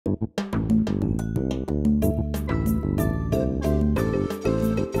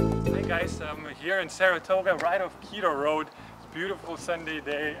in Saratoga, right off Keto Road. It's a beautiful Sunday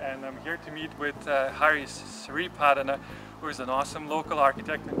day, and I'm here to meet with Harry Sripadanna, who is an awesome local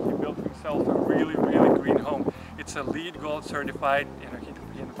architect, and he built himself a really green home. It's a LEED Gold certified. You know,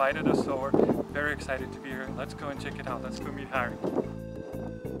 he invited us over. Very excited to be here. Let's go and check it out. Let's go meet Harry.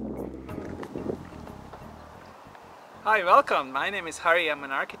 Hi, welcome. My name is Harry. I'm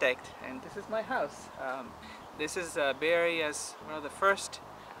an architect, and this is my house. This is Bay Area's one of the first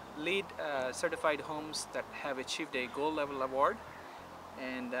LEED certified homes that have achieved a gold level award.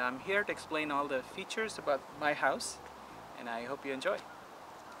 And I'm here to explain all the features about my house, and I hope you enjoy.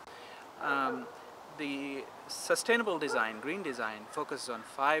 The sustainable design, green design, focuses on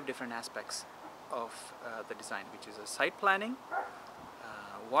 5 different aspects of the design, which is site planning,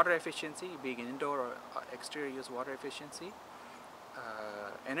 water efficiency, being indoor or exterior use water efficiency,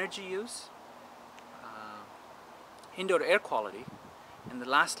 energy use, indoor air quality, and then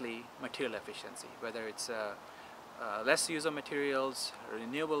lastly material efficiency, whether it's less use of materials,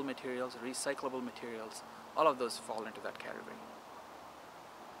 renewable materials, recyclable materials. All of those fall into that category.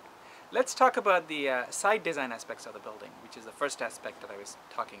 Let's talk about the site design aspects of the building, which is the first aspect that I was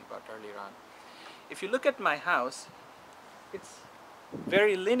talking about earlier on. If you look at my house, it's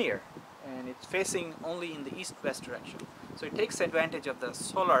very linear, and it's facing only in the east-west direction. So it takes advantage of the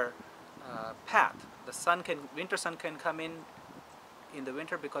solar path. The winter sun can come in the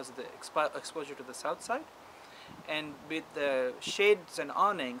winter because of the exposure to the south side, and with the shades and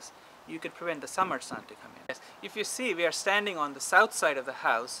awnings, you could prevent the summer sun to come in. Yes. If you see, we are standing on the south side of the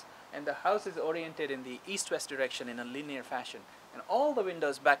house, and the house is oriented in the east-west direction in a linear fashion. And all the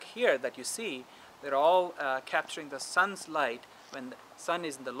windows back here that you see, they're all capturing the sun's light when the sun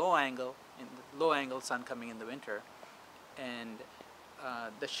is in the low angle sun coming in the winter. And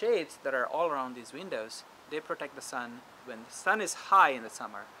the shades that are all around these windows, they protect the sun. When the sun is high in the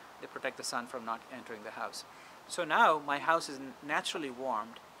summer, they protect the sun from not entering the house. So now my house is naturally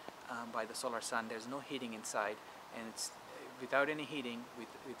warmed by the solar sun. There's no heating inside, and it's without any heating,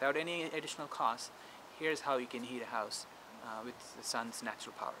 without any additional cost. Here's how you can heat a house with the sun's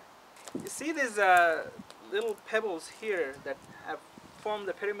natural power. You see these little pebbles here that have formed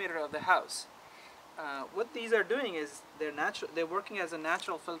the perimeter of the house. What these are doing is they're working as a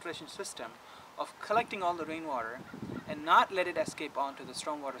natural filtration system of collecting all the rainwater and not let it escape onto the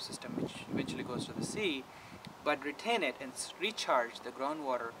stormwater system, which eventually goes to the sea, but retain it and recharge the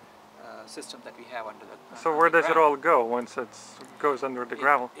groundwater system that we have under the So where does it all go once it goes under the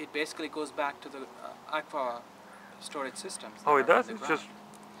gravel? It basically goes back to the aqua storage systems. Oh, it does? It's just,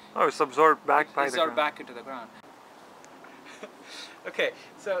 oh, it's absorbed back by the ground. Absorbed back into the ground. Okay,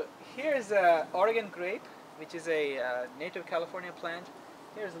 so here's Oregon grape, which is a native California plant.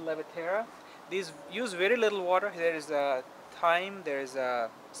 Here's Levitera. These use very little water. There is thyme, there is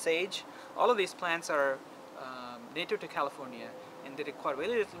sage. All of these plants are native to California, and they require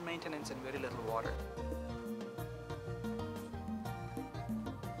very little maintenance and very little water.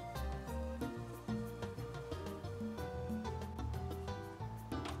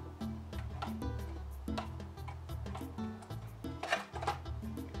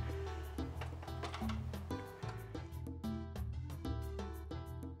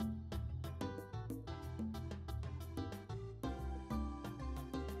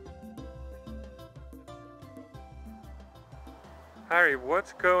 Harry,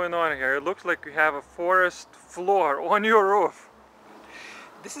 what's going on here? It looks like you have a forest floor on your roof.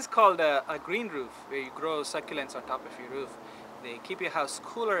 This is called a green roof, where you grow succulents on top of your roof. They keep your house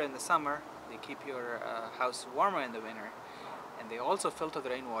cooler in the summer, they keep your house warmer in the winter, and they also filter the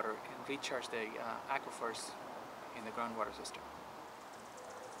rainwater and recharge the aquifers in the groundwater system.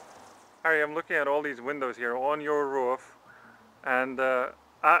 Harry, I'm looking at all these windows here on your roof, and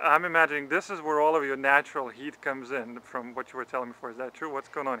I'm imagining this is where all of your natural heat comes in, from what you were telling me before. Is that true? What's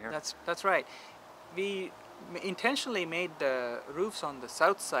going on here? That's right. We intentionally made the roofs on the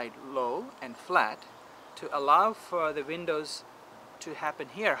south side low and flat to allow for the windows to happen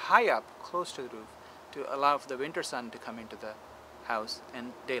here, high up, close to the roof, to allow for the winter sun to come into the house,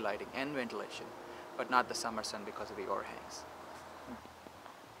 and daylighting and ventilation, but not the summer sun because of the overhangs.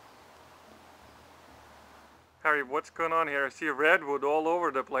 Harry, what's going on here? I see redwood all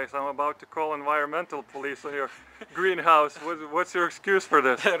over the place. I'm about to call environmental police on your greenhouse. What's your excuse for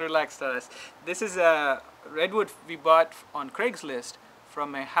this? Relax, Taras. This is a redwood we bought on Craigslist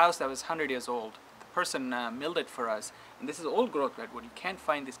from a house that was 100 years old. The person milled it for us, and this is old growth redwood. You can't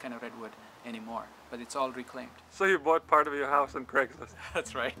find this kind of redwood anymore, but it's all reclaimed. So you bought part of your house on Craigslist?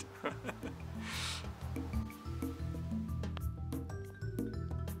 That's right.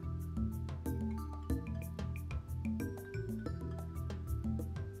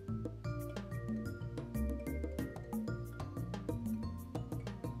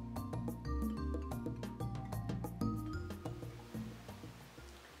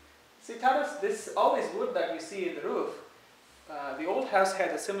 See, Tadas, this always wood that you see in the roof, the old house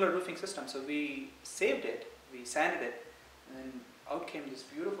had a similar roofing system, so we saved it, we sanded it, and then out came this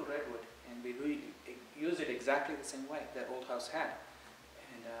beautiful redwood, and we used it exactly the same way that old house had.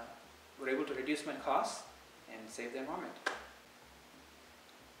 And we're able to reduce my costs and save the environment.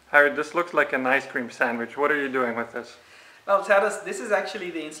 Harry, this looks like an ice cream sandwich. What are you doing with this? Well, Tadas, this is actually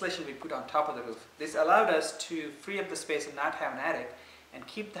the insulation we put on top of the roof. This allowed us to free up the space and not have an attic and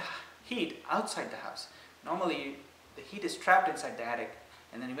keep the heat outside the house. Normally, the heat is trapped inside the attic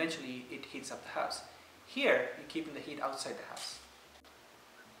and then eventually it heats up the house. Here, you're keeping the heat outside the house.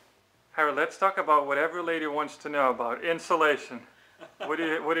 Harry, let's talk about what every lady wants to know about insulation. What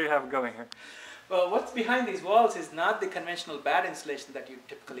do you have going here? Well, what's behind these walls is not the conventional bad insulation that you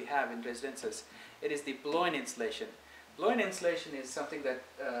typically have in residences. It is the blow-in insulation. Blow-in insulation is something that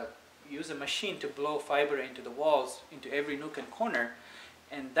you use a machine to blow fiber into the walls, into every nook and corner,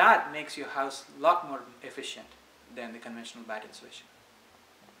 and that makes your house a lot more efficient than the conventional bad insulation.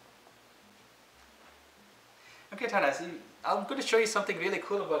 Okay, Tadas, I'm going to show you something really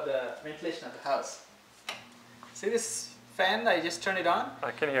cool about the ventilation of the house. See this fan? I just turned it on.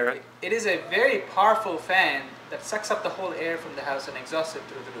 I can hear it. It is a very powerful fan that sucks up the whole air from the house and exhausts it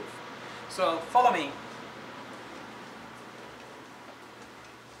through the roof. So follow me.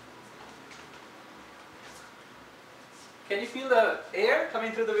 Can you feel the air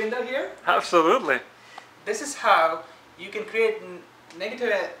coming through the window here? Absolutely. This is how you can create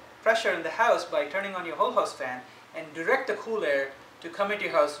negative pressure in the house by turning on your whole house fan and direct the cool air to come into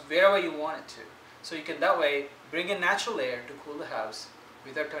your house wherever you want it to. So you can that way bring in natural air to cool the house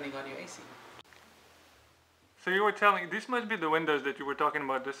without turning on your AC. So you were telling, these must be the windows that you were talking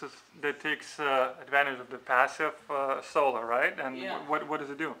about. This is that takes advantage of the passive solar, right? And yeah. What does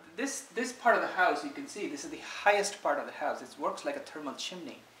it do? This part of the house, you can see, this is the highest part of the house. It works like a thermal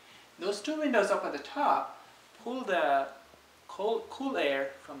chimney. Those two windows up at the top pull the cool air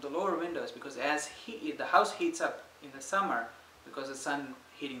from the lower windows, because as the house heats up in the summer because the sun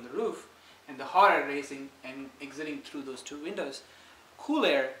heating the roof and the hot air raising and exiting through those two windows, cool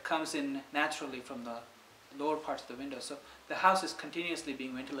air comes in naturally from the lower parts of the window. So the house is continuously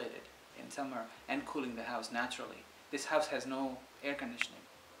being ventilated in summer and cooling the house naturally. This house has no air conditioning.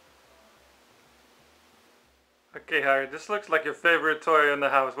 Okay, Harry, this looks like your favorite toy in the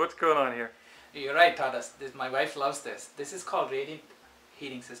house. What's going on here? You're right, Tadas. My wife loves this. This is called radiant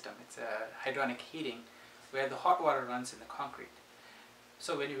heating system. It's a hydronic heating where the hot water runs in the concrete.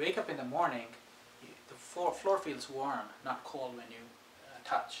 So when you wake up in the morning, the floor feels warm, not cold when you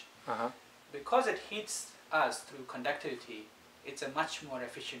touch. Because it heats us through conductivity, it's a much more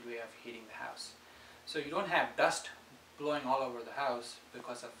efficient way of heating the house. So you don't have dust blowing all over the house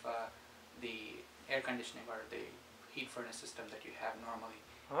because of the air conditioning or the heat furnace system that you have normally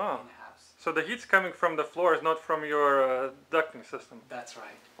in the house. So the heat's coming from the floors, not from your ducting system. That's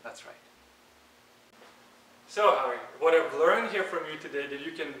right. That's right. So, Harry, what I've learned here from you today that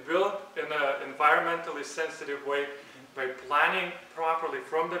you can build in an environmentally sensitive way by planning properly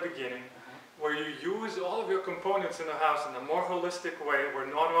from the beginning, where you use all of your components in the house in a more holistic way, where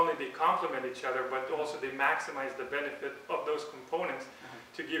not only they complement each other, but also they maximize the benefit of those components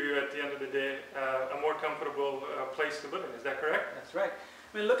to give you, at the end of the day, a more comfortable place to live in. Is that correct? That's right.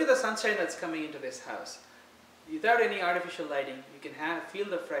 I mean, look at the sunshine that's coming into this house. Without any artificial lighting, you can feel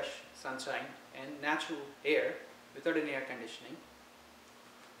the fresh sunshine and natural air without any air conditioning.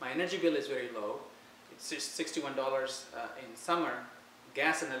 My energy bill is very low. It's just $61 in summer,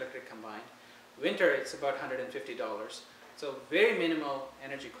 gas and electric combined. Winter, it's about $150. So very minimal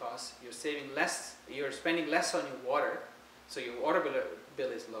energy costs. You're saving less, you're spending less on your water, so your water bill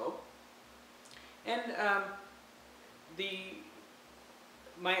is low. And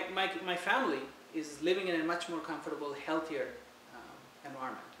my family is living in a much more comfortable, healthier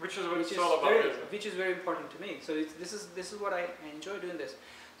environment. Which is what it's all about, isn't it? Which is very important to me. So this is what I enjoy doing this.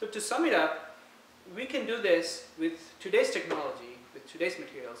 So to sum it up, we can do this with today's technology, with today's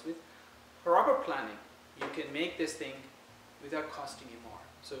materials, with proper planning. You can make this thing without costing you more.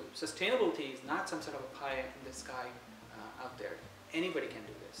 So sustainability is not some sort of a pie in the sky out there. Anybody can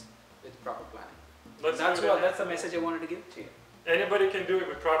do this with proper planning. That's the message I wanted to give to you. Anybody can do it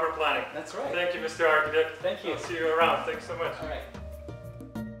with proper planning. That's right. Thank you, Mr. Architect. Thank you. I'll see you around. Thanks so much. All right.